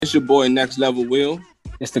It's your boy Next Level Will.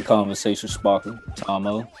 It's the Conversation Sparkle,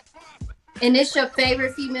 Tomo. And it's your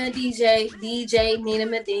favorite female DJ Nina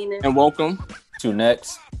Medina. And welcome to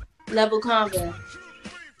Next Level Convo.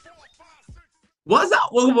 What's up?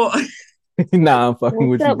 Welcome on. Nah, I'm fucking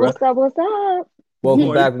with you, bro. What's up?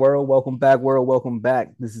 Welcome back, world. Welcome back.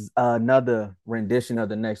 This is another rendition of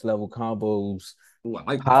the Next Level Combos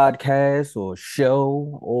podcast or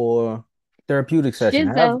show or therapeutic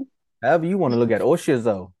session. However you want to look at it. Or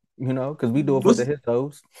shizzo, because we do it for the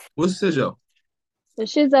hizzos. What's shizzo? The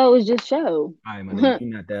shizzo is just show. All right, my nigga, you're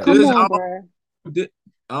not that. Come on, bro.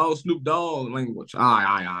 Oh, Snoop Dogg language. All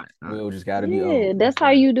right. Will just got to be old. Yeah, that's how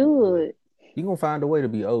you do it. You gonna find a way to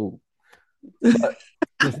be old. But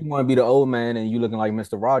if you want to be the old man and you looking like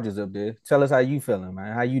Mr. Rogers up there, tell us how you feeling,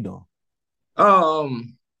 man. How you doing?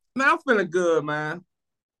 Man, I'm feeling good, man.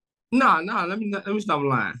 Nah. Let me stop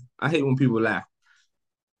lying. I hate when people laugh.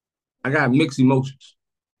 I got mixed emotions.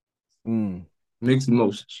 Mixed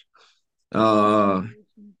emotions.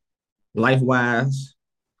 Life-wise,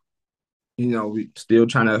 we still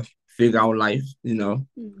trying to figure out life.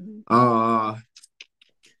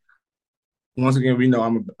 Once again, we know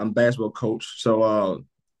I'm a basketball coach, so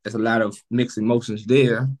there's a lot of mixed emotions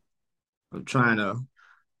there. I'm trying to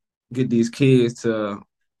get these kids to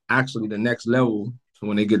actually the next level. So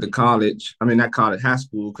when they get to college, I mean not college, high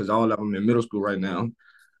school, because all of them in middle school right now.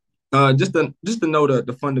 Just to know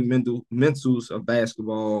the fundamentals of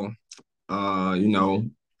basketball.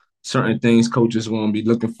 Certain things coaches won't be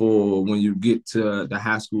looking for when you get to the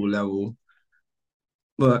high school level.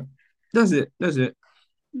 But that's it. That's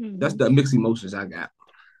the mixed emotions I got.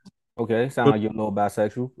 Okay, sound like you're a little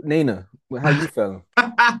bisexual. Nina, how you feeling?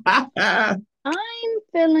 I'm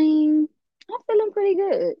feeling pretty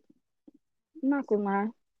good. I'm not gonna lie.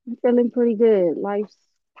 I'm feeling pretty good. Life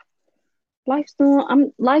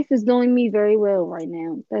is doing me very well right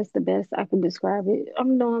now. That's the best I can describe it.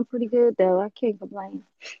 I'm doing pretty good though. I can't complain.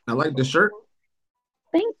 I like the shirt.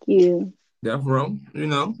 Thank you. Death Row,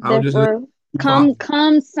 Death Row.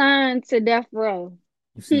 Come sign to Death Row.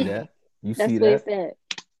 You see that? That's what it said.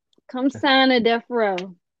 Come sign to Death Row.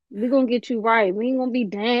 We're gonna get you right. We ain't gonna be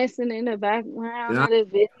dancing in the background of the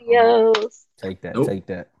videos. Take that.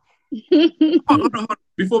 Hold on.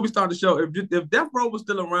 Before we start the show, if Death Row was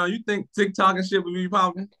still around, you think TikTok and shit would be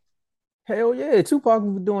popping? Hell yeah, Tupac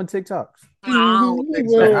was doing TikToks.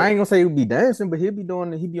 I ain't gonna say he would be dancing, but he'd be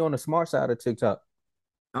on the smart side of TikTok.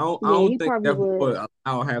 I don't think Death Row would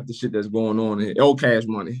allow half the shit that's going on here. Oh, Cash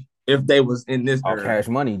Money. If they was in this era. Cash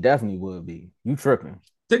Money definitely would be. You tripping.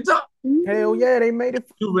 TikTok? Hell yeah, they made it.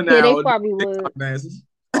 Juvenile, yeah, they probably would. Dances.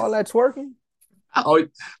 All that twerking? Oh,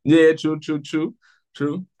 yeah,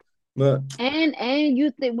 true. But and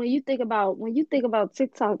you think when you think about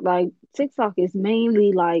TikTok, like TikTok is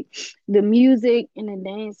mainly like the music and the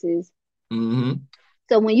dances. Mm-hmm.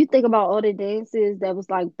 So when you think about all the dances that was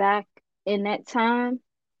like back in that time,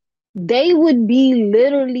 they would be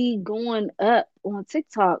literally going up on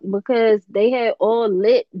TikTok because they had all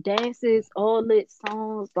lit dances, all lit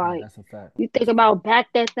songs. Like that's a fact. You think about back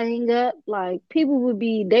that thing up, like they would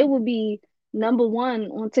be number one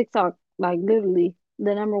on TikTok, like literally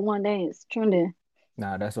the number one dance trending.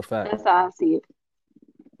 Nah, that's a fact. That's how I see it.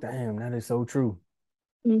 Damn, that is so true.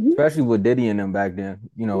 Mm-hmm. Especially with Diddy and them back then.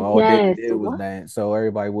 All Diddy did was dance. So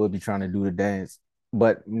everybody would be trying to do the dance.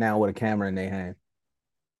 But now with a camera in their hand.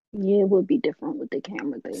 Yeah, it would be different with the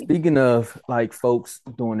camera thing. Speaking of like folks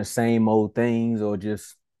doing the same old things or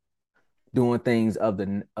just doing things of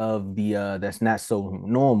the that's not so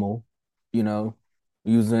normal,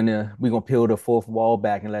 we're gonna peel the fourth wall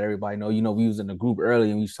back and let everybody know, we was in the group earlier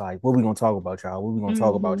and we was like, what we gonna talk about, y'all? What we gonna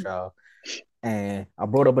talk about, y'all? And I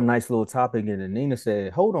brought up a nice little topic and then Nina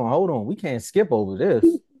said, hold on, we can't skip over this.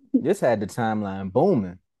 This had the timeline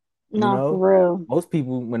booming. No, for real. Most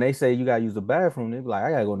people, when they say you gotta use the bathroom, they be like, I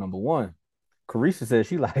gotta go number one. Carisha said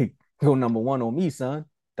she like go number one on me, son.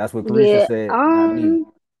 That's what Carisha said. Not me.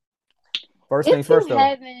 First things first,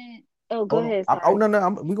 though. Go ahead.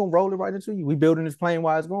 No. We gonna roll it right into you. We building this plane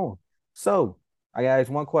while it's going. So I gotta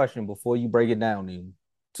ask one question before you break it down, then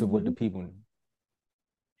to what the people.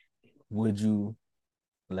 Would you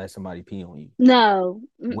let somebody pee on you? No.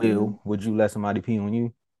 Will, would you let somebody pee on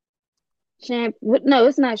you? No,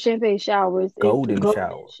 it's not champagne showers. Golden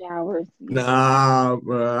showers. Nah,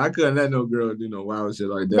 bro. I couldn't let no girl do no wild shit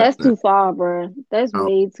like that. That's too far, bro. That's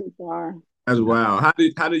way too far. That's wild. How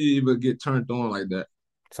do you even get turned on like that?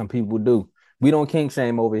 Some people do. We don't kink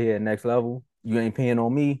shame over here at Next Level. You ain't peeing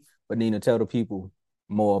on me, but Nina, tell the people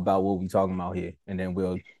more about what we talking about here, and then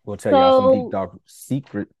we'll tell y'all some deep dark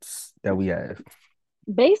secrets that we have.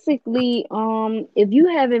 Basically, if you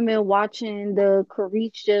haven't been watching the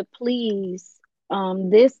Carisha Please,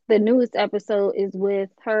 the newest episode is with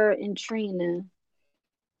her and Trina.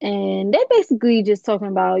 And they're basically just talking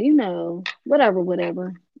about,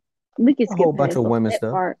 whatever. We can A whole skip bunch past of all women that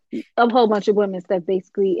stuff. part. A whole bunch of women stuff,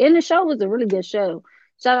 basically. And the show was a really good show.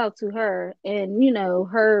 Shout out to her and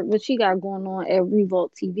her what she got going on at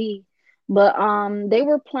Revolt TV. But they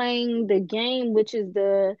were playing the game, which is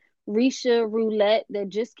the Risha Roulette that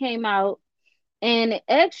just came out, and it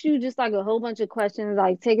asks you just like a whole bunch of questions,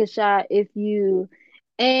 like take a shot if you.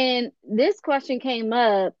 And this question came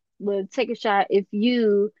up with take a shot if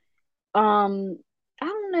you um I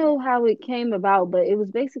don't know how it came about, but it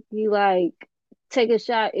was basically like take a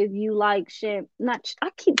shot if you like not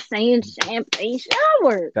I keep saying champagne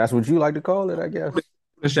showers. That's what you like to call it, I guess.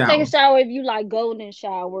 The Take a shower. shower if you like golden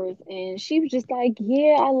showers. And she was just like,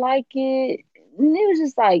 yeah, I like it. And it was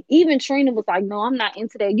just like, even Trina was like, no, I'm not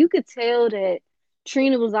into that. You could tell that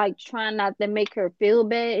Trina was like trying not to make her feel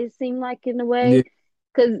bad, it seemed like, in a Yeah. way.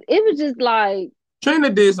 Cause it was just like, Trina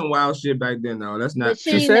did some wild shit back then, though. That's but not.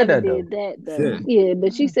 she She ain't said never that did though. that though. Yeah. Yeah,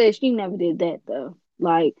 but she said she never did that though.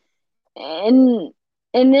 Like, and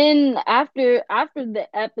and then after the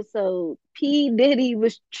episode, P Diddy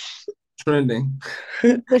Trending. was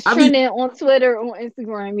I be trending on Twitter, on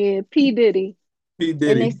Instagram. Yeah, P Diddy. P And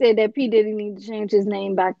they Diddy. said that P Diddy needs to change his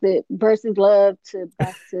name back to versus Love to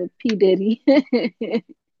back to P Diddy.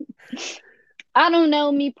 I don't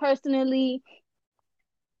know, me personally.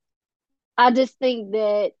 I just think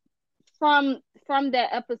that from that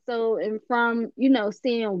episode and from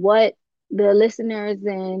seeing what the listeners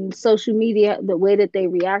and social media, the way that they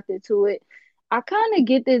reacted to it, I kind of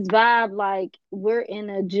get this vibe like we're in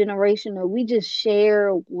a generation of we just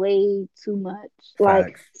share way too much. Like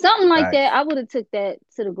Facts. something like that, Facts. I would have took that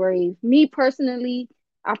to the grave. Me personally,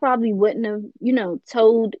 I probably wouldn't have,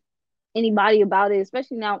 told anybody about it,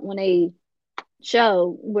 especially not when they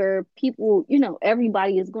show where people,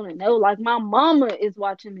 everybody is gonna know. Like my mama is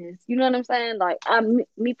watching this. You know what I'm saying? Like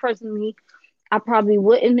me personally, I probably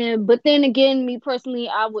wouldn't have. But then again, me personally,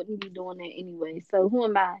 I wouldn't be doing that anyway. So who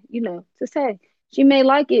am I, to say? She may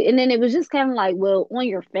like it, and then it was just kind of like, well, on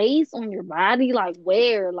your face, on your body, like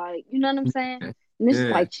where, like you know what I'm saying? And it's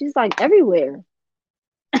Yeah. like she's like everywhere.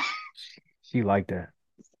 She like that.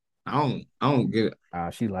 I don't get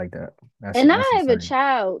it. She like that. And That's I have a insane.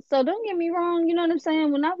 child, so don't get me wrong. You know what I'm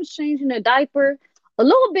saying? When I was changing a diaper, a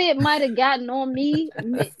little bit might have gotten on me,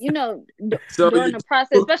 So during you, the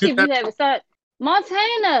process, you especially if got, you have a son.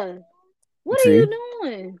 Montana, what are See, you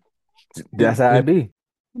doing? that's how it be.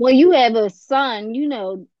 When you have a son,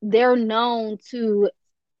 they're known to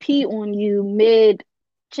pee on you mid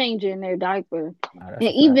changing their diaper. That's And a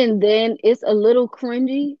fact. even then, it's a little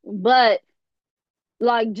cringy, but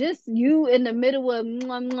like just you in the middle of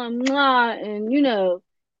mwah, mwah, mwah, and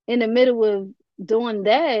in the middle of doing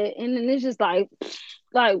that, and then it's just like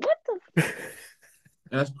what the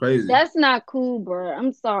that's crazy. that's not cool, bro.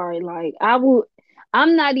 I'm sorry. Like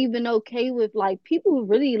I'm not even okay with like people who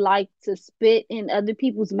really like to spit in other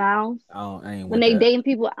people's mouths I ain't when with they that. dating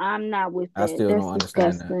people. I'm not with I that. still That's don't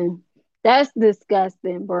understand that. disgusting. That's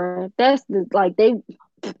disgusting, bro. That's the like they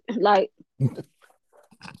like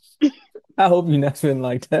I hope you not feeling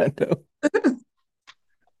like that though.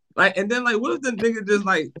 Like, and then like, what if the nigga just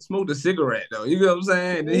like smoked a cigarette though? You know what I'm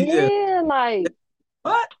saying? And then he just yeah, like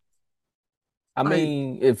what? I Like,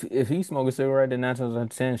 mean, if he smoke a cigarette, then 9 times out of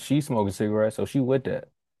 10, she smoke a cigarette, so she with that.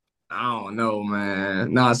 I don't know,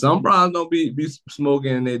 man. Nah, some bros don't be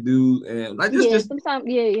smoking and they do, and like this yeah, just sometimes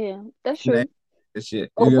yeah, that's nasty true.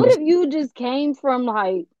 shit. You Or know what what I'm if you just came from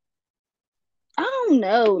like I don't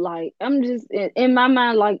know, like I'm just in my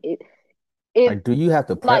mind like if Like, do you have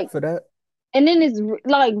to like prep for that? and then it's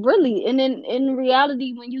like really and then in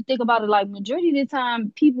reality when you think about it, like majority of the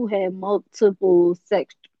time people have multiple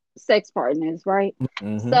sex partners, right?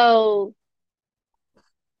 Mm-hmm. So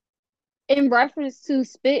in reference to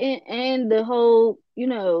spitting and the whole,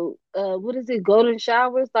 what is it, golden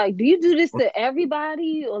showers? Like, do you do this to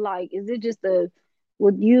everybody, or like, is it just a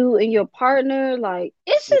with you and your partner? Like,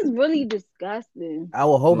 it's just really disgusting. I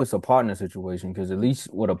will hope saying? it's a partner situation because at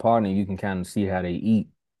least with a partner, you can kind of see how they eat,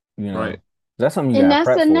 you Right. know. That's something you And gotta that's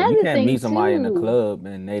prep for. You another can't thing meet somebody in the too. club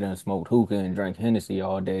and they done smoked hookah and drank Hennessy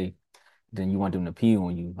all day, then you want them to pee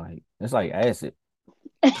on you. Like, it's like acid.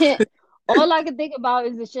 All I can think about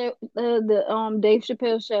is the show, the Dave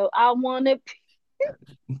Chappelle show. I wanna,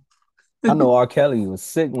 I know R. Kelly was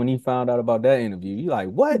sick when he found out about that interview. You like,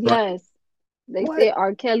 what? Right. yes. They What? said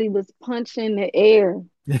R. Kelly was punching the air.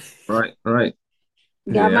 Right. Right.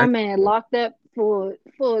 Got Yeah. my man locked up for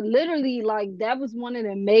literally like that was one of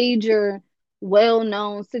the major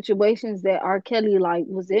well-known situations that R. Kelly like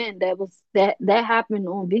was in that happened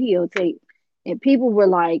on videotape. And people were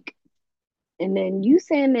like, and then you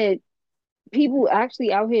saying that people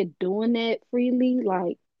actually out here doing that freely,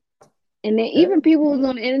 like, and then Yeah. even people was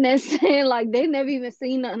on the internet saying like they never even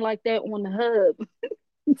seen nothing like that on the hub.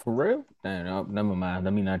 For real? Damn, never mind.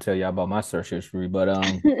 Let me not tell y'all about my search history, but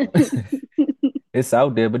it's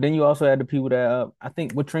out there. But then you also had the people that I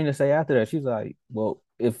think what Trina say after that. She's like, "Well,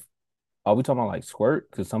 if are we talking about like squirt?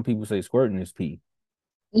 Because some people say squirting is pee.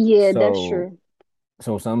 Yeah, that's So true.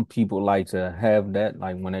 so some people like to have that.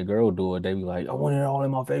 Like when a girl do it, they be like, I want it all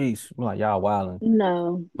in my face. I'm like, y'all wilding.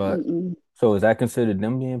 No. But Mm-mm. so is that considered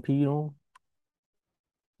them being peed on?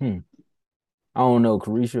 Hmm. I don't know,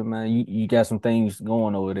 Carisha, man. You got some things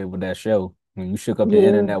going over there with that show. When you shook up the Yeah.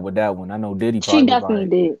 internet with that one, I know Diddy She probably was definitely like,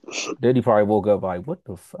 did. Diddy probably woke up like, what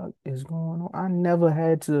the fuck is going on? I never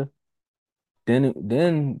had to.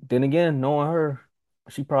 Then again, knowing her,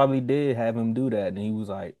 she probably did have him do that, and he was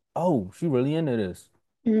like, oh, she really into this.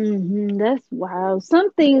 That's wild.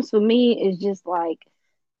 Some things for me is just like,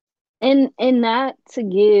 and not to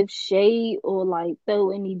give shade or like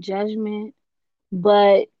throw any judgment,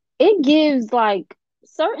 but it gives like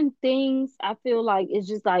certain things. I feel like it's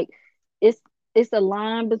just like it's it's a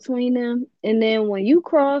line between them, and then when you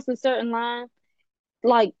cross a certain line,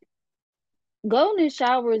 like golden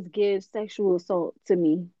showers give sexual assault to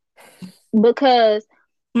me because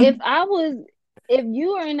if I was if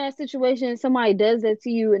you are in that situation and somebody does that to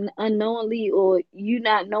you and unknowingly or you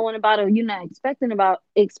not knowing about it or you not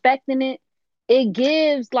expecting it, it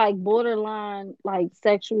gives like borderline like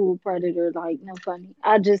sexual predator, like no funny.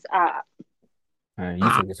 I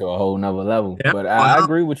You took it to a whole nother level. Yeah. But I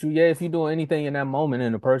agree with you. Yeah, if you do anything in that moment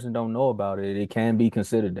and the person don't know about it, it can be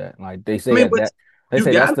considered that. Like I mean, but they you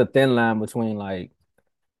say that's got the thin line between like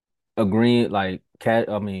agreeing, like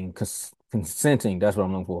consenting. That's what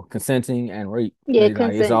I'm looking for. Consenting and rape. yeah, They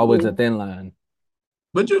like it's consent, always a yeah. thin line.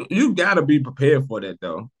 but you gotta be prepared for that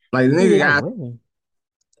though. Like the nigga Yeah. Oh, got really?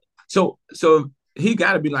 so he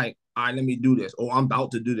gotta be like, all right, let me do this, or I'm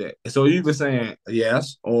about to do that. So you either saying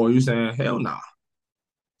yes or you saying hell no. Nah.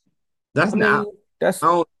 That's I not. mean, I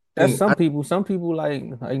don't that's think. some people. Some people like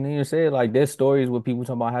Nina said, like there's stories where people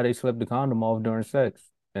talking about how they slipped the condom off during sex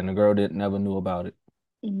and the girl didn't never knew about it.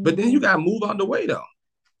 But then you Mhm. gotta move out the way though.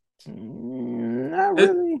 Not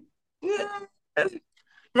It, really. yeah,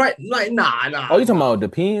 right. Like nah, Oh, nah, you talking nah. about the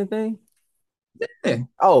peeing thing? Yeah,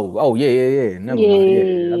 Oh, yeah. Never mind.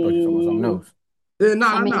 Yeah. I thought you were talking about something Yeah. else. yeah I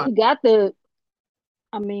nah, mean, nah. you got the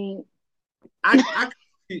I mean,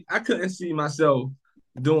 I couldn't see myself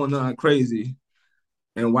doing nothing crazy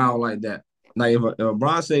and wild like that. Like if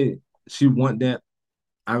Bron say she want that,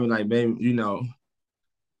 I was like, baby,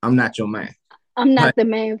 I'm not your man. Like I'm not the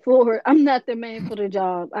man for the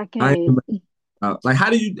job. I I can't. ain't, like how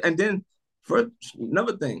do you? And then for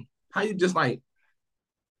another thing, how you just like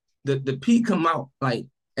the pee come out like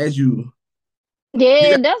as you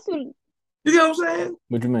Yeah, got that's what you get what I'm saying?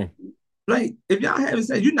 What you mean? Like if y'all haven't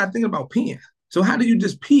said you're not thinking about peeing, so how do you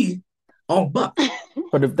just pee on butt?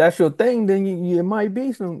 But if that's your thing, then it might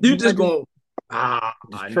be some. You You just might going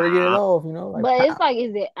just trigger it nah. off. Like but it's pow. like,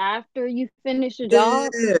 is it after you finish the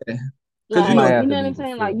job? Yeah, because It you might know Like, you have to know what be I'm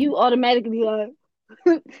saying? Like before. you automatically like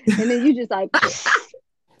and then you just like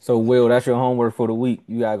So, Will, that's your homework for the week.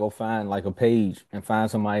 You gotta go find like a page and find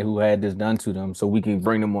somebody who had this done to them, so we can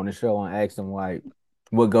bring them on the show and ask them like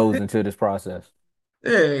what goes into this process.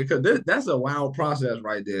 yeah, because that's a wild process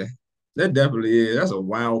right there. That definitely is. That's a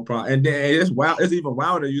wild process, and then it's wild. It's even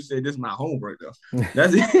wilder. You say this is my homework though.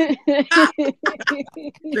 That's it.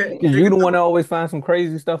 that Because you nigga the one told that always finds some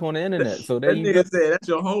crazy stuff on the internet. So there that you go. nigga said that's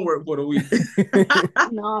your homework for the week.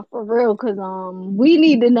 no, for real, cause we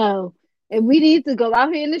need to know. And we need to go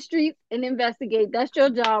out here in the streets and investigate. That's your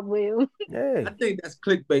job, Will. Yeah, I think that's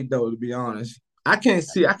clickbait though. To be honest, I can't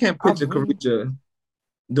I picture really, Carisha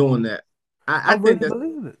doing that. I I think really that's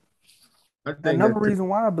believe it. I think Another that's reason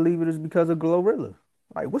why I believe it is because of Glorilla.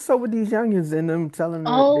 Like, what's up with these youngins and them telling they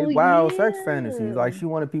Oh wild sex fantasies? yeah. Like, she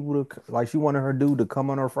wanted her dude to come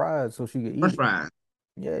on her fries so she could French eat it. fries.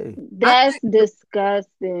 Yeah. I That's think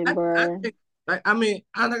disgusting, I bruh. think like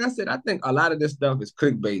I said, I think a lot of this stuff is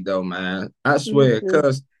clickbait though, man. I Me swear, too.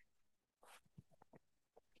 because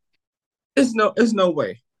it's no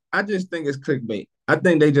way. I just think it's clickbait. I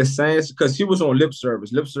think they just saying because she was on lip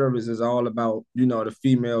service. Lip service is all about the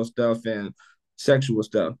female stuff and sexual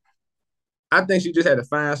stuff. I think she just had to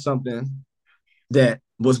find something that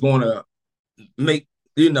was going to make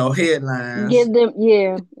headlines. Give them,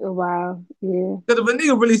 yeah. Wow, yeah. Because if a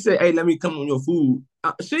nigga really say, "Hey, let me come on your food,"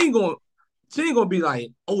 she ain't gonna be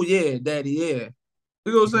like, "Oh yeah, daddy, yeah."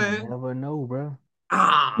 You know what I'm You saying? never know, bro.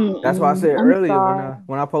 Ah, That's why I said I'm earlier when sorry.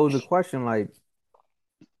 I posed a question like,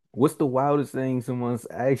 what's the wildest thing someone's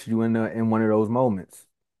asked you in one of those moments?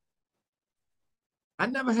 I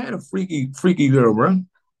never had a freaky girl, bro.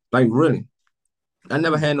 Like really, I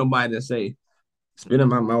never Hmm. had nobody that say spit in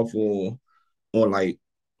my mouth or like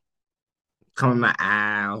come in my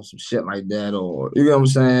eye or some shit like that, or you know what I'm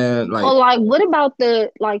saying? Or Like, like, what about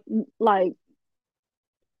the like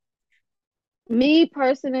me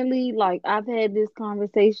personally? Like, I've had this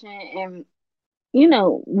conversation, and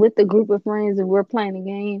with the group of friends, and we're playing a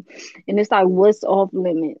game, and it's like, what's off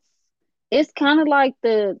limits? It's kind of like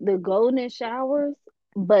the golden showers,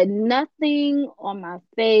 but nothing on my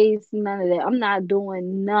face, none of that. I'm not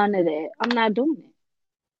doing none of that. I'm not doing it.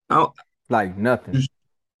 I, Like nothing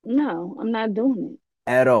No, I'm not doing it.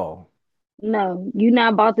 at all. No, you're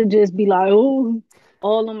not about to just be like, oh,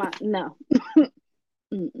 all of my no.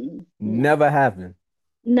 No, Never happened.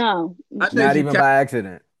 no. I think Not she even cap. by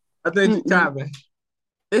accident. I think she Mm-mm. capping.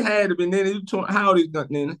 It had to be Nina. How old is you,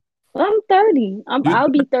 Nina? I'm 30. You I'll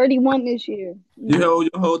be 31 this year. you hold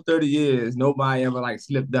your whole 30 years. Nobody ever like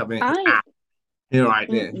slipped up and I right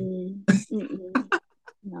there. mm-mm, mm-mm,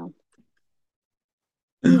 no.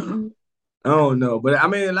 Mm-mm. I don't know, but I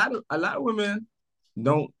mean, a lot of women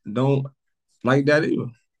don't like that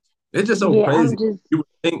either. It's just so Yeah, crazy. I'm just You would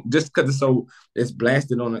think just because it's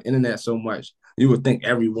blasted on the internet so much, you would think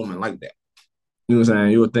every woman like that. You know what I'm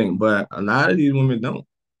saying? You would think, but a lot of these women don't.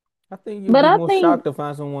 I think you'd but be I more think shocked to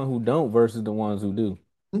find someone who don't versus the ones who do.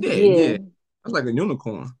 Yeah, yeah, yeah. That's like a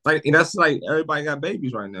unicorn. Like and that's like everybody got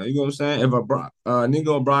babies right now. You know what I'm saying? If a nigga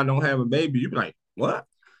or broad don't have a baby, you be like, what?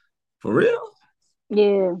 For real?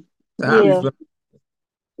 yeah, That's how I be yeah. feeling.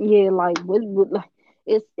 Yeah, like like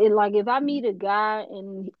like if I meet a guy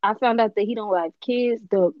and I found out that he don't have kids,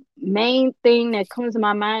 the main thing that comes to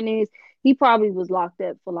my mind is he probably was locked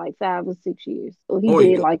up for like 5 or 6 years, or he Oh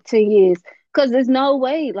did yeah, like 10 years. Cause there's no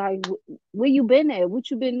way, like, where you been at,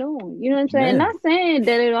 what you been doing. You know what I'm saying? Man, Not saying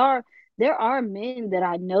that there are men that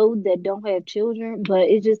I know that don't have children, but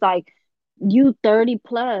it's just like you 30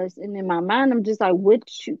 plus, and in my mind I'm just like, what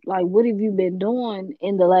have you been doing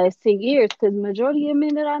in the last 10 years? Because majority of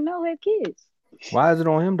men that I know have kids. why is it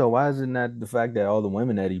on him though? Why is it not the fact that all the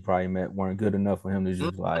women that he probably met weren't good enough for him to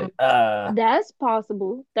just Mhm. like, That's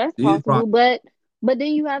possible. That's These possible. probably But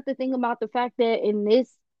then you have to think about the fact that in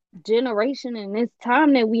this generation and this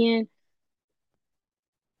time that we in,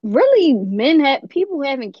 really people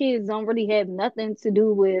having kids don't really have nothing to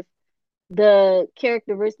do with the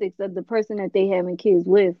characteristics of the person that they having kids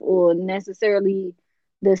with, or necessarily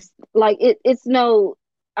this, like, it's no,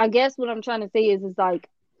 I guess what I'm trying to say is, it's like,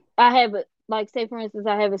 I have a, like, say for instance,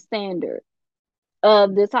 I have a standard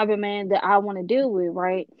of the type of man that I want to deal with,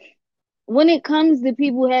 right? When it comes to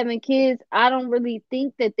people having kids, I don't really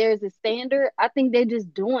think that there's a standard. I think they're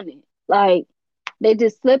just doing it. Like, they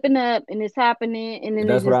just slipping up and it's happening, and then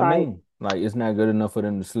they're that's what just I like, mean. Like it's not good enough for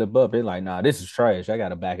them to slip up. They're like, nah, this is trash. I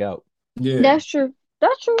gotta back out. yeah. that's true.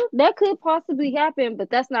 That's true. That could possibly happen, but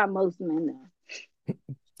that's not most men though.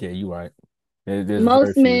 Yeah, you right. There's very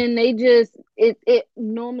Most few. men, they just it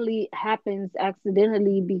normally happens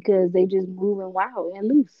accidentally because they just moving wild and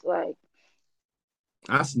loose. Like,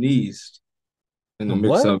 I sneezed in the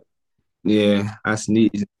mix What? up. Yeah, I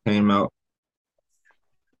sneezed. It came out.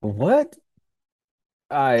 What?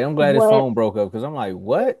 All right, I'm glad his what? phone broke up because I'm like,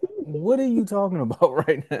 what? What are you talking about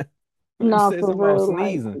right now? When you No, said for something about real.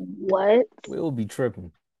 Like, sneezing, what? we'll be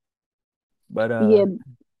tripping. But Yeah,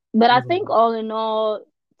 but I what's think up? all in all,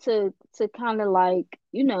 to kind of like,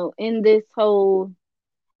 in this whole,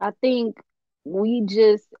 I think we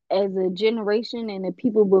just, as a generation, and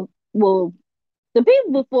well, the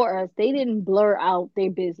people before us, they didn't blur out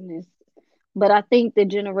their business. But I think the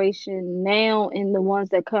generation now and the ones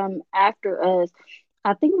that come after us,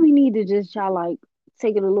 I think we need to just try, like,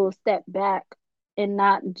 take it a little step back and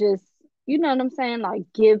not just, you know what I'm saying, like,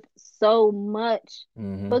 give so much.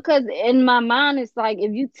 Mm-hmm. Because in my mind, it's like,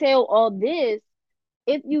 if you tell all this,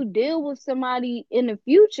 if you deal with somebody in the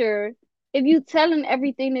future, if you telling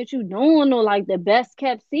everything that you doing, or like the best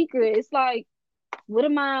kept secret, it's like, what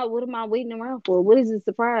am I waiting around for? What is the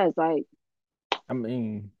surprise? Like, I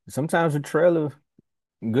mean, sometimes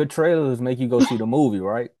good trailers make you go see the movie,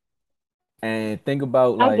 right? And think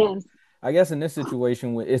about I like, guess. I guess in this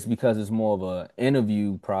situation, it's because it's more of a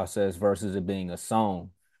interview process versus it being a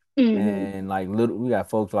song. Hmm. And like we got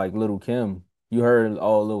folks like Little Kim. You heard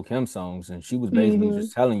all Little Kim songs, and she was basically Hmm.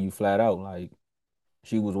 just telling you flat out like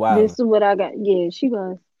she was This wilding. is what I got. Yeah, she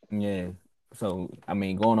was. Yeah. So I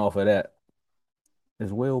mean, going off of that,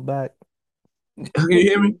 is Will back? Can you Let's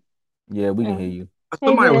hear me? see. Yeah, we can hear Uh, you. hey,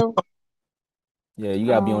 Somebody was Will. Yeah, you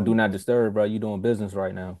gotta be on Do Not Disturb, bro. You doing business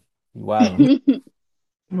right now. You wilding. You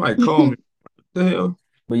might call me. What the hell?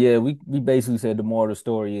 But yeah, we basically said the moral of the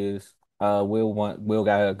story is Will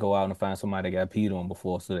gotta go out and find somebody that got peed on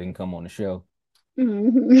before so they can come on the show.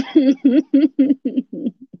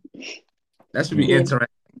 That should be Yeah. interesting.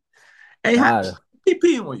 Hey, how he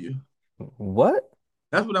peeing on you? What?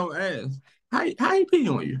 That's what I'm gonna ask. How he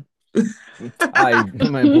peeing on you? I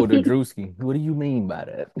man pulled a Drewski. What do you mean by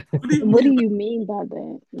that? What do you mean by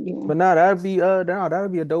that? Yeah. But that'd be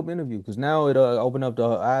a dope interview because now it open up the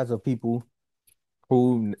eyes of people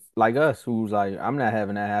who like us who's like I'm not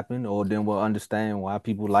having that happen, or then we'll understand why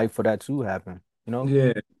people like for that to happen. You know,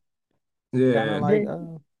 Yeah, kind of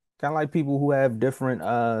yeah, like people who have different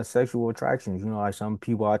sexual attractions. You know, like some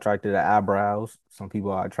people are attracted to eyebrows, some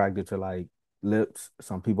people are attracted to like lips,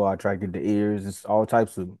 some people are attracted to ears. It's all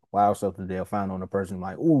types of wild stuff that they'll find on a person.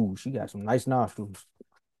 Like, ooh, she got some nice nostrils.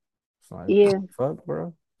 It's like, Yeah. fuck,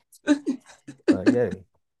 bro. But yeah.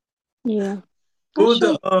 Yeah. What was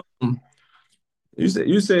the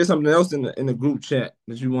you said something else in the group chat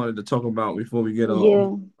that you wanted to talk about before we get off. Yeah.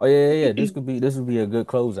 Oh yeah. This would be a good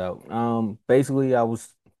closeout. Basically I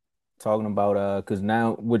was talking about because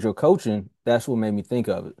now with your coaching, that's what made me think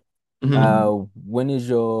of it. Mm-hmm. When is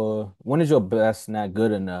your best not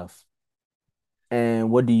good enough?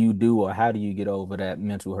 And what do you do or how do you get over that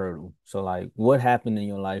mental hurdle? So like what happened in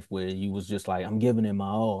your life where you was just like, I'm giving it my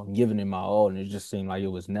all, I'm giving it my all, and it just seemed like it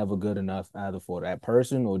was never good enough either for that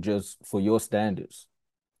person or just for your standards?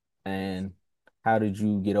 And how did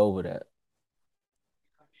you get over that?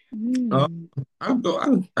 Uh, Mm. I'll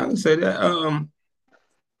go. I would say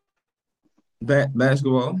that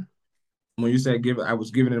basketball. When you said give it, I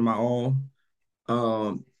was giving it my all.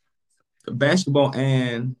 Um, Basketball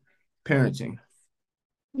and parenting.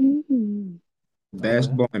 Mm. Okay.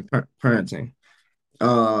 Basketball and parenting.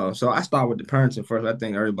 So I start with the parenting first. I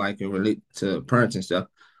think everybody can relate to parenting stuff.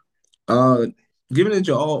 Uh, Giving it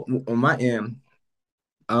your all on my end.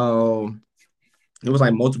 Um, it was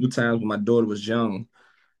like multiple times when my daughter was young,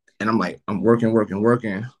 and I'm working, working,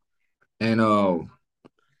 working, and I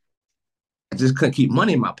just couldn't keep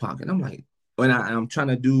money in my pocket. I'm like, I'm trying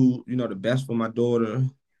to do, the best for my daughter.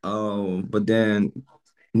 But then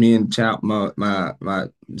me and child, my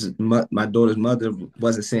daughter's mother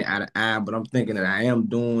wasn't seeing eye to eye, but I'm thinking that I am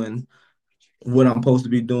doing what I'm supposed to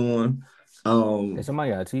be doing. Hey, Um,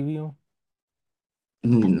 somebody got a TV on? I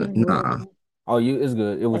think nah. Will. Oh, it's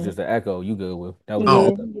good. It was just an echo. You good with that was just Oh, Yeah.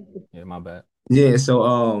 echo. Yeah, my bad. yeah. So,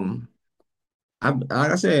 like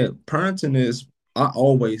I said, parenting is. I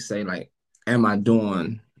always say like, am I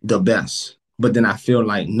doing the best? But then I feel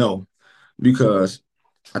like no, because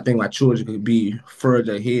I think my children could be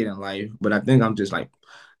further ahead in life. But I think I'm just like,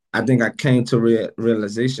 I think I came to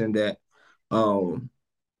realization that um,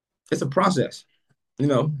 it's a process.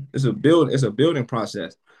 It's a building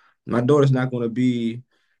process. My daughter's not going to be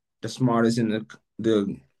the smartest in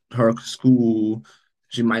the her school.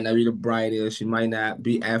 She might not be the brightest. She might not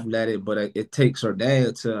be athletic, but it takes her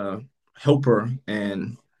dad to help her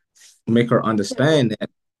and make her understand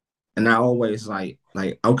that. And I always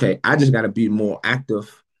okay, I just got to be more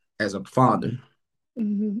active as a father,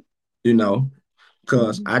 Mm-hmm. you know,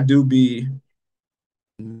 because Mm-hmm. I do be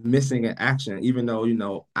missing in action. Even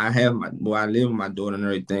though I have I live with my daughter and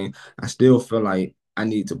everything, I still feel like I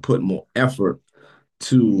need to put more effort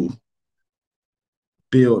to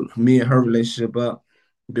build me and her relationship up,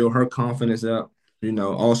 build her confidence up.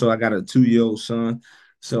 Also I got a 2-year-old son,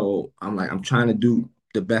 so I'm trying to do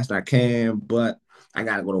the best I can, but I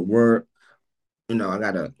gotta go to work. I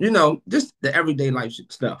gotta, just the everyday life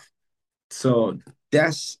stuff. So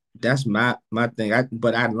that's my thing.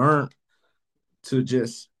 But I learned to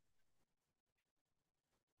just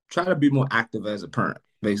try to be more active as a parent,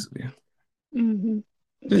 basically. Mm-hmm.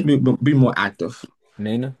 Just be more active.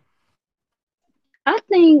 Nina? I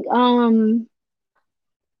think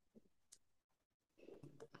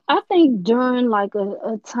during like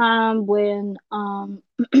a time when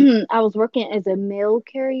I was working as a mail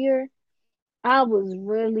carrier, I was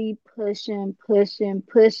really pushing, pushing,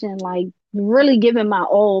 pushing, like really giving my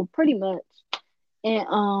all pretty much.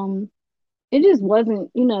 And it just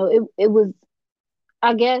wasn't, it was,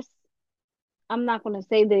 I guess I'm not gonna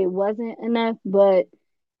say that it wasn't enough, but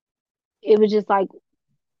it was just like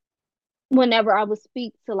whenever I would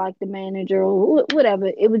speak to like the manager or whatever,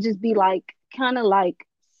 it would just be like kind of like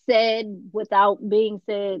said without being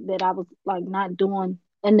said that I was like not doing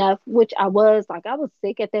enough, which I was. Like I was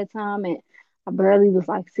sick at that time and I barely was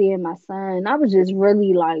like seeing my son. I was just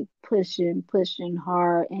really like pushing, pushing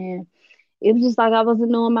hard, and it was just like I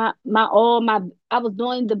wasn't doing my all my I was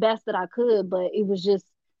doing the best that I could, but it was just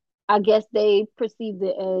I guess they perceived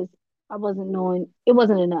it as I wasn't knowing it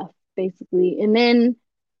wasn't enough, basically. And then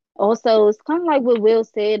also it's kind of like what Will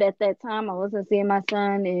said at that time. I wasn't seeing my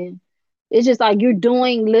son, and it's just like you're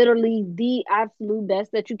doing literally the absolute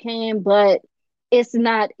best that you can, but it's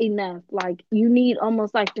not enough. Like you need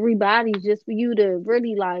almost like three bodies just for you to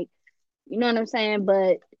really like, you know what I'm saying?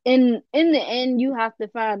 But in the end, you have to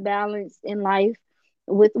find balance in life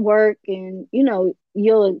with work and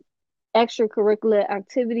your extracurricular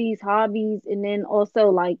activities, hobbies, and then also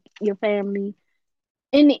like your family.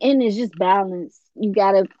 In the end, it's just balance. You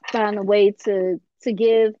gotta find a way to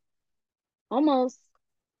give almost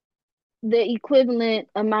the equivalent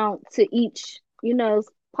amount to each,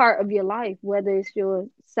 part of your life, whether it's your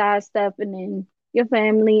side stuff and then your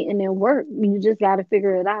family and then work. You just gotta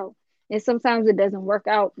figure it out. And sometimes it doesn't work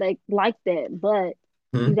out like that, but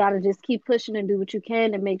you gotta just keep pushing and do what you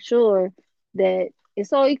can to make sure that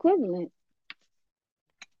it's all equivalent.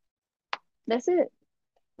 That's it.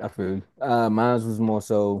 I feel mine was more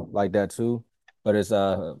so like that too, but it's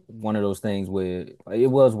one of those things where like, it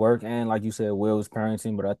was work and like you said, Will's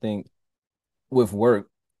parenting, but I think with work,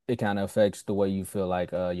 it kind of affects the way you feel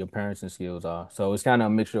like your parenting skills are. So it's kind of a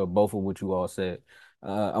mixture of both of what you all said.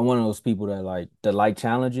 I'm one of those people that like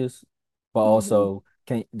challenges, but also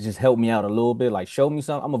can just help me out a little bit. Like show me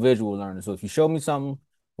something. I'm a visual learner, so if you show me something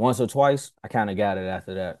once or twice, I kind of got it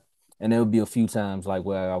after that. And there would be a few times like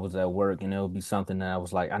where I was at work and there would be something that I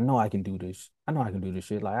was like, I know I can do this. I know I can do this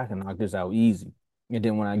shit. Like I can knock this out easy. And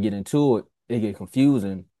then when I get into it, it get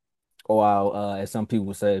confusing or I'll, as some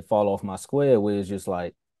people say, fall off my square, where it's just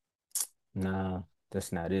like, nah,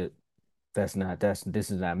 that's not it. This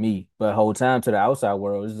is not me. But the whole time to the outside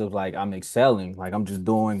world, it's just like I'm excelling, like I'm just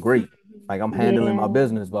doing great, like I'm handling my Yeah.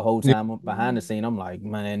 business. But whole time behind the scene, I'm like,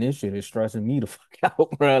 man, this shit is stressing me the fuck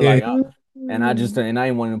out, bro. Yeah. And I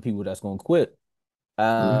ain't one of them people that's gonna quit.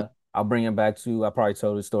 I'll bring it back to I probably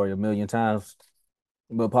told this story a million times,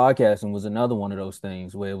 but podcasting was another one of those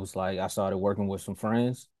things where it was like I started working with some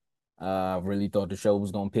friends. I really thought the show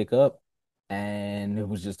was gonna pick up, and it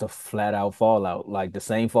was just a flat out fallout, like the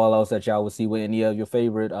same fallouts that y'all would see with any of your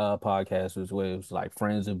favorite podcasters, where it was like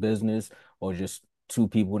friends in business or just two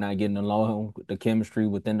people not getting along. The chemistry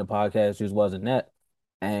within the podcast just wasn't that,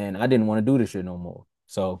 and I didn't want to do this shit no more.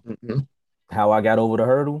 So how I got over the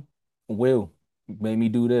hurdle, Will made me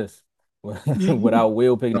do this without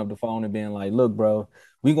Will picking up the phone and being like, "Look, bro,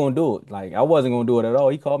 we gonna do it." Like I wasn't gonna do it at all.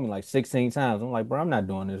 He called me like 16 times. I'm like, "Bro, I'm not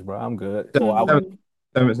doing this, bro. I'm good." Or I Mhm.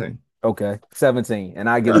 17. okay, 17, and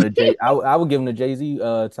I give him the J. I would give him the Jay-Z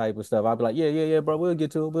type of stuff. I'd be like, "Yeah, yeah, yeah, bro. We'll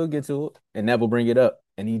get to it. We'll get to it," and never bring it up.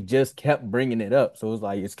 And he just kept bringing it up. So it's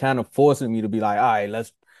like it's kind of forcing me to be like, "All right,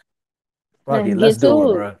 let's fuck Let's it, let's get do it,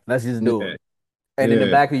 to it. bro. Let's just do Yeah. it." And in the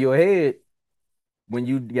Yeah. back of your head, when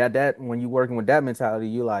you got that, when you working with that mentality,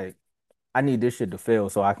 you like, I need this shit to fail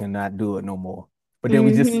so I cannot do it no more. But then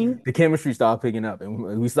Hmm. the chemistry started picking up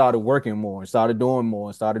and we started working more and started doing more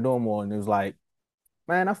and started doing more. And it was like,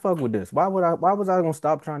 man, I fuck with this. Why was I gonna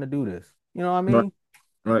stop trying to do this? You know what I Right. mean?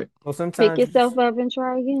 Right. Well, Pick sometimes yourself up and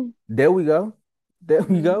try again. there we go. There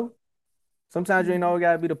we Mhm. go. Sometimes you ain't always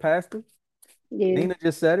gotta be the pastor. Yeah. Nina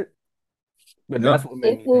just said it. But Yeah. that's what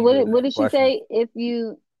made If me well, think of what that did she question. say?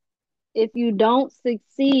 If you don't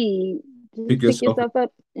succeed, just Pick pick yourself up. yourself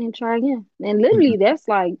up and try again. And literally, that's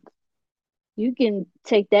like you can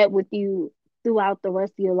take that with you throughout the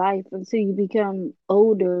rest of your life until you become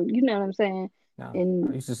older. You know what I'm saying? Now, I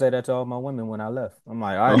And used to say that to all my women when I left. I'm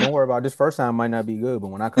like, all right, Oh, don't worry about this first time might not be good, but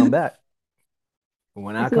when I come back,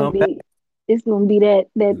 when I it's gonna come back, be it's gonna be that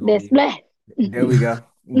that it's gonna that be splash. there we go.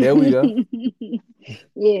 There we go.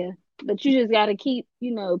 Yeah, but you just gotta keep,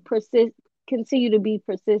 continue to be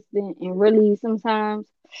persistent and really sometimes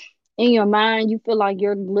in your mind you feel like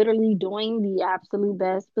you're literally doing the absolute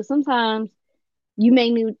best, but sometimes you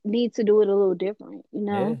may need to do it a little different,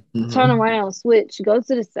 Yeah. turn mm-hmm. around, switch, go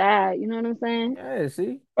to the side, you know what I'm saying? Yeah,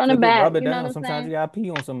 see? Front and Flip it, back, rub it you know what down. I'm Sometimes saying? you gotta pee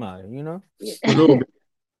on somebody, you know? A little bit.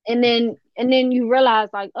 And then you realize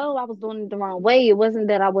like, oh, I was doing it the wrong way. It wasn't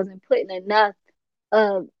that I wasn't putting enough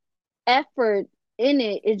uh effort in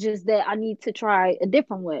it. It's just that I need to try a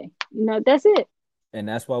different way. That's it. And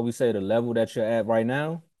that's why we say the level that you're at right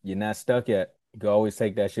now, you're not stuck at. You can always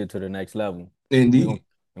take that shit to the next level. We gonna Indeed.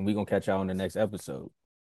 and we gonna catch y'all on the next episode.